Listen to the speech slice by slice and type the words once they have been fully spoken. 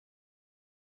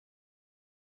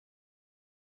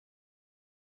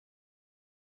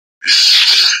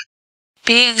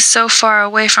Being so far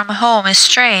away from home is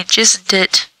strange, isn't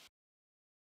it?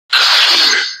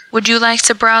 Would you like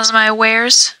to browse my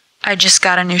wares? I just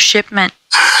got a new shipment.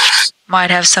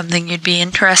 Might have something you'd be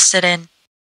interested in.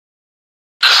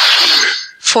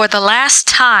 For the last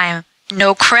time,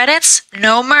 no credits,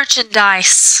 no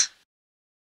merchandise.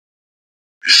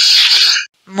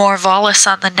 More Volus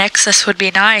on the Nexus would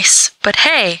be nice, but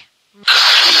hey,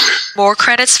 more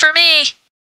credits for me.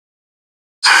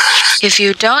 If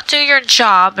you don't do your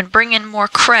job and bring in more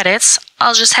credits,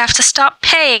 I'll just have to stop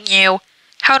paying you.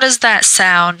 How does that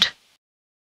sound?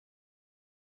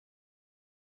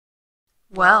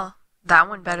 Well, that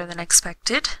went better than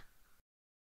expected.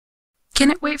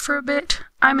 Can it wait for a bit?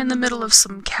 I'm in the middle of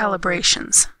some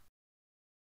calibrations.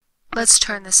 Let's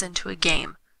turn this into a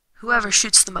game. Whoever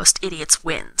shoots the most idiots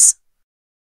wins.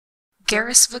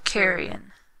 Garrus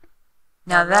Quarian.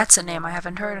 Now that's a name I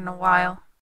haven't heard in a while.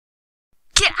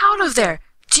 Get out of there!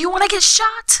 Do you want to get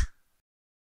shot?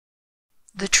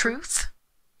 The truth?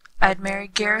 I'd marry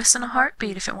Garrus in a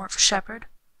heartbeat if it weren't for Shepard.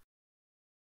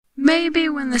 Maybe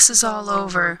when this is all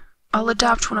over, I'll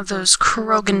adopt one of those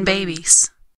Krogan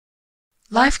babies.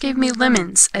 Life gave me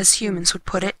lemons, as humans would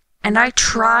put it, and I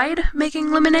tried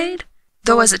making lemonade.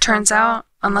 Though as it turns out,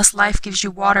 unless life gives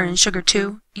you water and sugar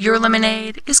too, your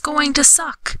lemonade is going to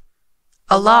suck.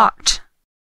 A lot.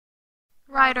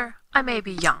 Ryder, I may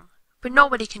be young, but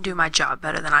nobody can do my job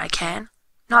better than I can.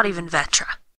 Not even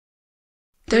Vetra.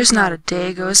 There's not a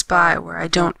day goes by where I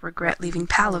don't regret leaving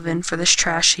Palaven for this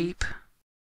trash heap.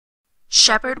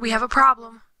 Shepard, we have a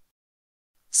problem.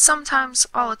 Sometimes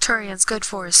all a Turian's good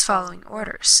for is following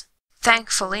orders.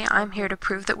 Thankfully, I'm here to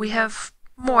prove that we have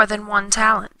more than one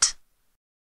talent.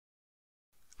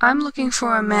 I'm looking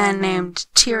for a man named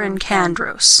Turian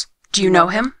Kandros. Do you know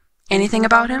him? Anything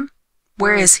about him?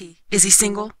 Where is he? Is he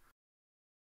single?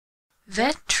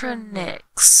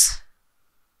 Vetranix.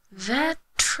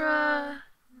 Vetra...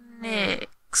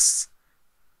 Nix.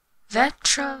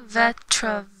 Vetra.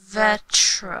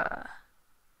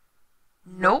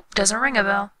 Nope, doesn't ring a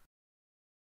bell.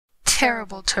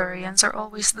 Terrible Turians are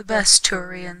always the best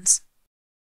Turians.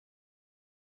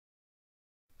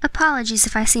 Apologies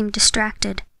if I seem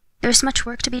distracted. There's much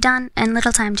work to be done and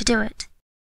little time to do it.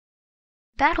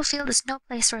 Battlefield is no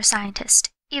place for a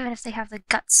scientist, even if they have the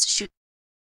guts to shoot.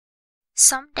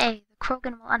 Someday, the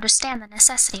Krogan will understand the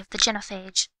necessity of the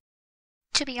genophage.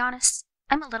 To be honest,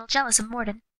 I'm a little jealous of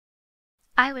Morden.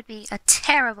 I would be a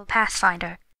terrible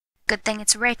pathfinder. Good thing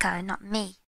it's Reka and not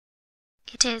me.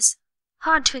 It is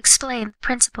hard to explain the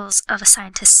principles of a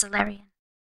scientist Salarian.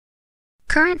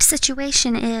 Current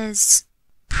situation is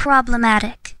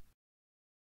problematic.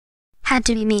 Had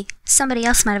to be me. Somebody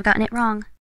else might have gotten it wrong.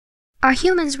 Are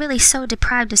humans really so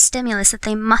deprived of stimulus that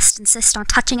they must insist on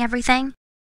touching everything?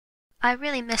 I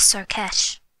really miss Sir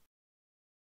Kesh.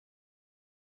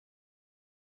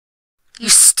 You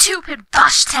stupid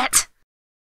Bashtet!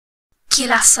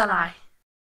 Kilasalai.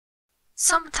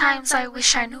 Sometimes I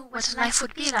wish I knew what life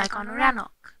would be like on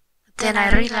Rannoch. But then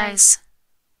I realize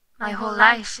my whole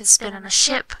life has been on a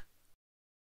ship.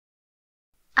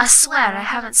 I swear I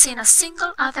haven't seen a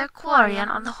single other Quarian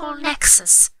on the whole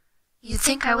Nexus. You'd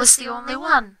think I was the only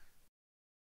one.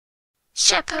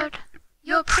 Shepard,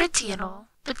 you're pretty and all,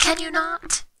 but can you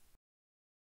not?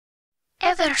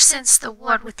 Ever since the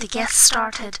war with the Geth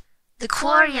started, the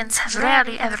Quarians have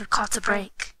rarely ever caught a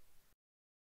break.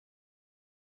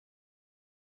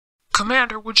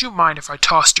 Commander, would you mind if I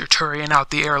tossed your Turian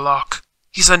out the airlock?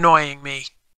 He's annoying me.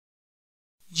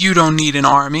 You don't need an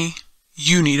army.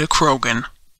 You need a Krogan.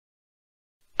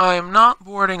 I am not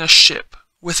boarding a ship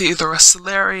with either a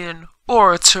Salarian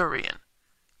or a Turian.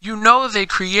 You know they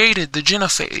created the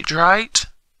genophage, right?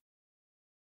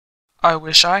 I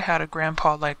wish I had a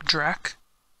grandpa like Drek.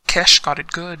 Kesh got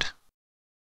it good.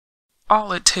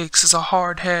 All it takes is a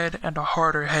hard head and a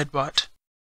harder headbutt.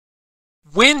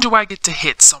 When do I get to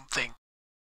hit something?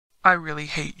 I really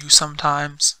hate you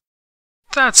sometimes.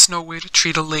 That's no way to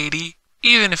treat a lady,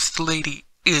 even if the lady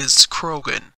is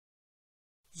Krogan.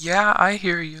 Yeah, I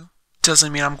hear you.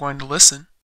 Doesn't mean I'm going to listen.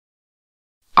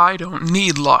 I don't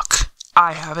need luck.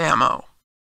 I have ammo.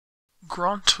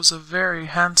 Grunt was a very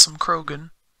handsome Krogan.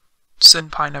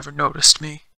 Senpai never noticed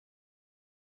me.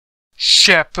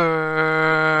 Shepard!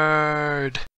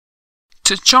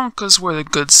 Tachanka's where the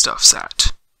good stuff's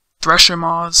at. Thresher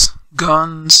maws,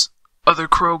 guns, other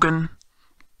Krogan,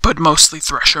 but mostly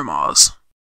Thresher maws.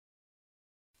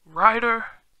 Ryder,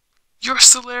 your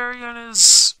Salarian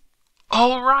is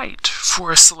alright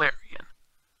for a Salarian.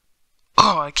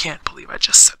 Oh, I can't believe I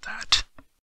just said that.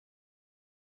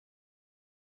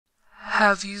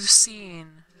 Have you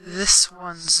seen this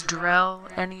one's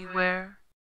Drell anywhere?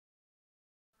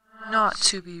 Not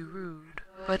to be rude,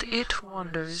 but it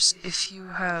wonders if you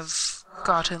have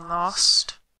gotten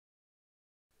lost.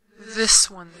 This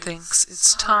one thinks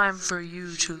it's time for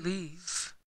you to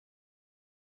leave.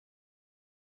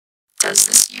 Does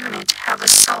this unit have a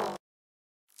soul?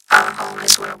 Our home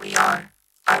is where we are.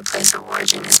 Our place of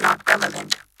origin is not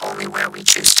relevant, only where we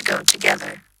choose to go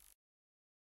together.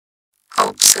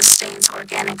 Hope sustains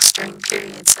organics during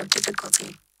periods of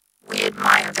difficulty. We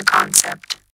admire the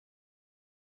concept.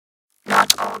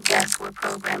 Not all Geth were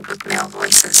programmed with male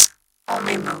voices,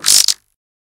 only most.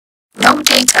 No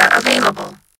data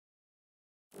available.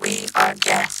 We are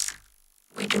Geth.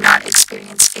 We do not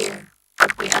experience fear,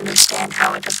 but we understand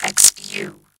how it affects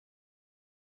you.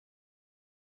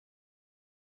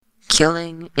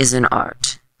 Killing is an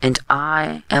art, and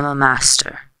I am a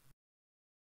master.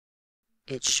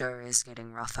 It sure is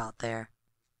getting rough out there.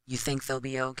 You think they'll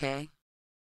be okay?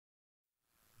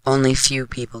 Only few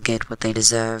people get what they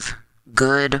deserve,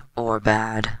 good or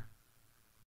bad.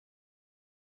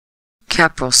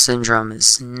 Capral syndrome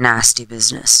is nasty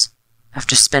business.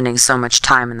 After spending so much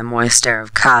time in the moist air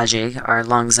of Kaji, our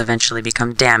lungs eventually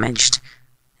become damaged.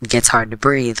 It gets hard to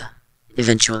breathe.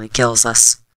 Eventually kills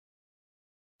us.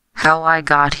 How I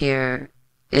got here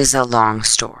is a long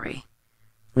story.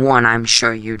 One I'm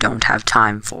sure you don't have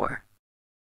time for.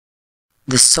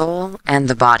 The soul and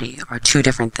the body are two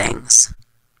different things.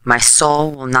 My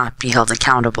soul will not be held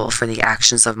accountable for the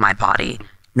actions of my body,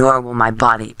 nor will my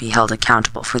body be held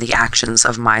accountable for the actions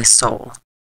of my soul.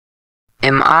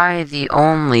 Am I the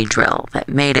only Drell that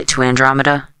made it to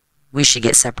Andromeda? We should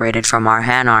get separated from our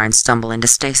Hanar and stumble into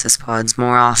stasis pods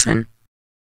more often.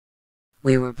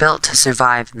 We were built to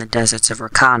survive in the deserts of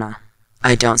Rakana.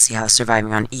 I don't see how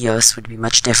surviving on Eos would be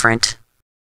much different.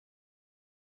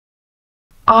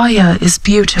 Aya is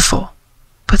beautiful,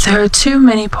 but there are too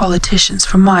many politicians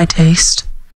for my taste.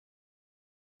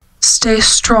 Stay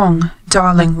strong,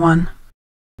 darling one.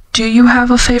 Do you have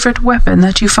a favorite weapon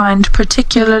that you find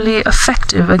particularly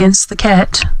effective against the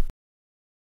Geth?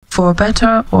 For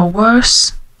better or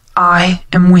worse, I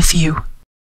am with you.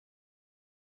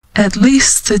 At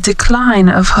least the decline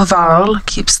of Havarl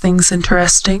keeps things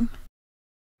interesting.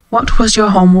 What was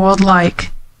your homeworld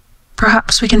like?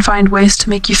 Perhaps we can find ways to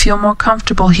make you feel more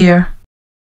comfortable here.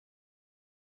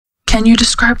 Can you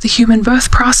describe the human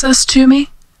birth process to me?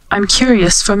 I'm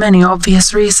curious for many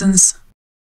obvious reasons.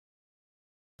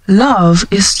 Love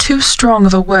is too strong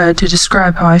of a word to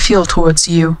describe how I feel towards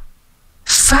you.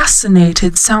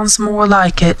 Fascinated sounds more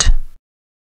like it.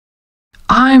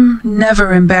 I'm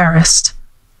never embarrassed.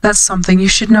 That's something you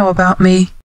should know about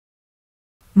me.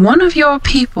 One of your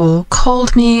people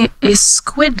called me a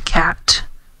squid cat.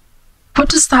 What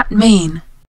does that mean?